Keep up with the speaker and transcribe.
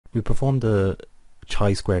we performed the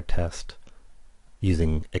chi-squared test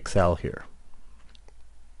using Excel here.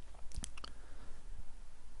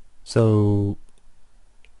 So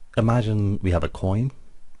imagine we have a coin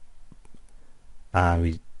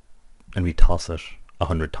and we toss it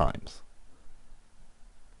 100 times,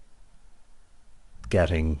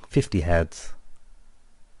 getting 50 heads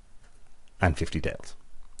and 50 tails.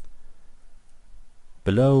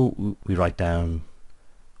 Below we write down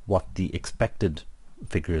what the expected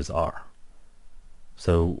figures are.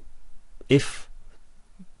 So if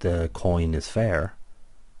the coin is fair,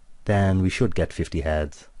 then we should get 50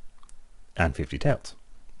 heads and 50 tails.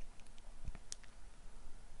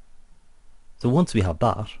 So once we have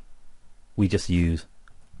that, we just use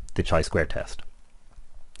the chi-square test.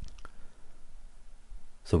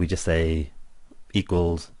 So we just say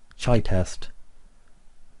equals chi test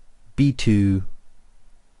B2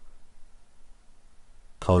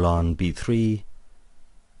 colon B3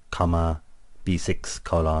 comma B6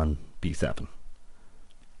 colon B7.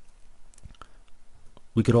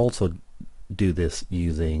 We could also do this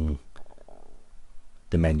using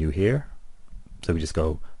the menu here. So we just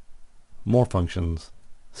go more functions,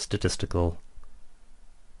 statistical,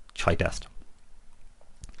 chi test.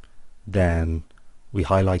 Then we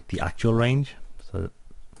highlight the actual range, so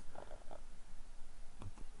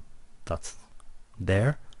that's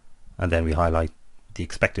there, and then we highlight the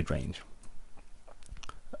expected range.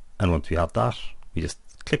 And once we have that, we just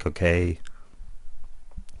click OK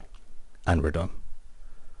and we're done.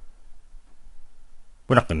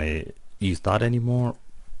 We're not going to use that anymore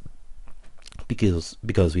because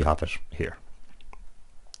we have it here.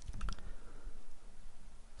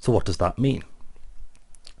 So what does that mean?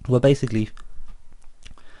 Well, basically,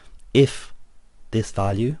 if this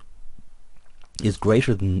value is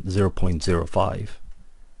greater than 0.05,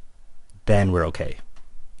 then we're okay.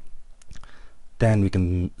 Then we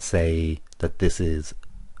can say that this is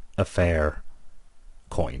a fair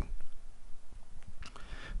coin.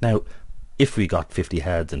 Now, if we got 50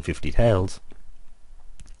 heads and 50 tails,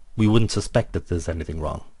 we wouldn't suspect that there's anything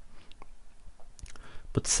wrong.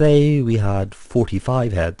 But say we had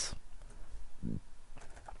 45 heads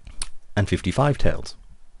and 55 tails.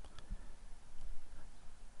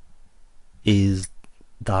 Is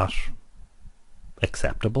that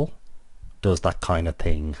acceptable? Does that kind of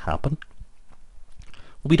thing happen?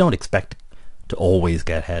 We don't expect to always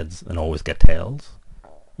get heads and always get tails.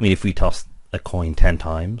 I mean, if we toss a coin 10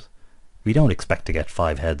 times, we don't expect to get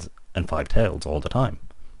 5 heads and 5 tails all the time.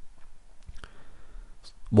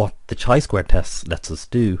 What the chi-square test lets us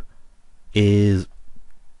do is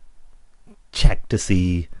check to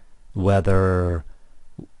see whether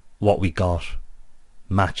what we got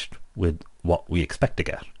matched with what we expect to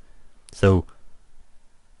get. So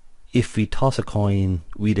if we toss a coin,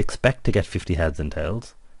 we'd expect to get 50 heads and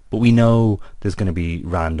tails, but we know there's going to be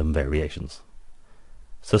random variations.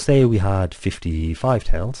 So say we had 55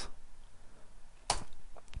 tails,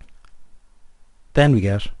 then we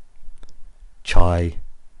get chi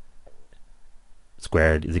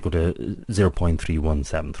squared is equal to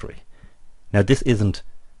 0.3173. Now this isn't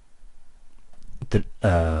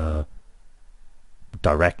the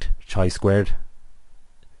direct chi squared.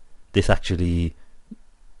 This actually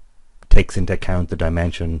takes into account the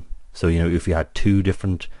dimension. So, you know, if you had 2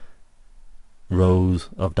 different rows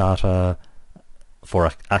of data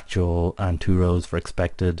for actual and 2 rows for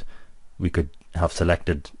expected, we could have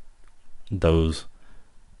selected those,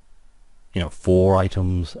 you know, 4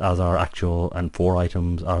 items as our actual and 4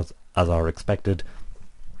 items as our expected.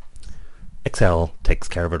 Excel takes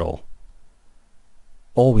care of it all.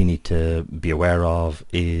 All we need to be aware of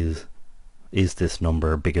is this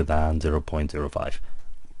number bigger than 0.05?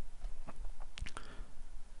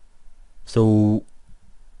 So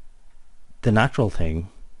the natural thing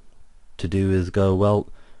to do is go, well,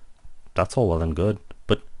 that's all well and good,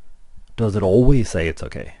 but does it always say it's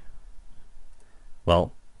okay?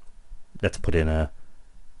 Well, let's put in a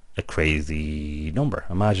crazy number.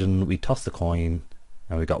 Imagine we toss the coin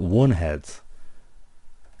and we got 1 heads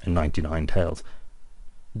and 99 tails.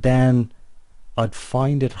 Then I'd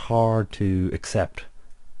find it hard to accept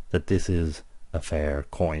that this is a fair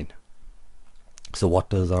coin. So what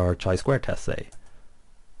does our chi-square test say?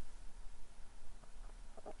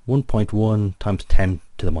 1.1 times 10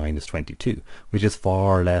 to the minus 22, which is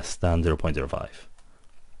far less than 0.05.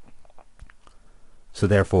 So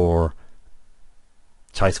therefore,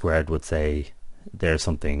 chi-squared would say there's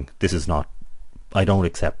something, this is not, I don't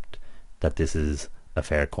accept that this is a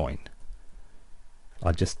fair coin.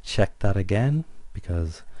 I'll just check that again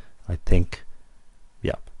because I think,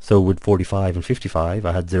 yeah. So with 45 and 55,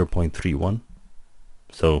 I had 0.31.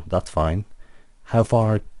 So that's fine. How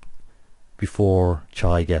far before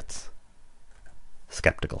Chai gets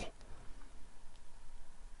skeptical.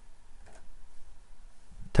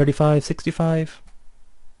 35, 65?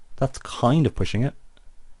 That's kind of pushing it.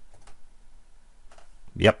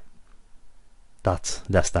 Yep. That's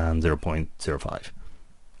less than 0.05.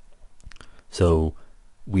 So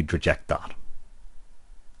we'd reject that.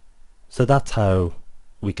 So that's how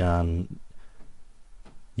we can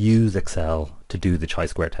use Excel to do the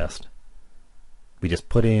chi-square test. We just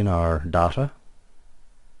put in our data.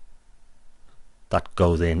 That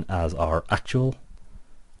goes in as our actual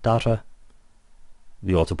data.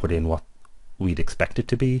 We also put in what we'd expect it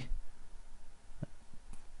to be.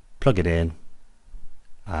 Plug it in,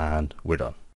 and we're done.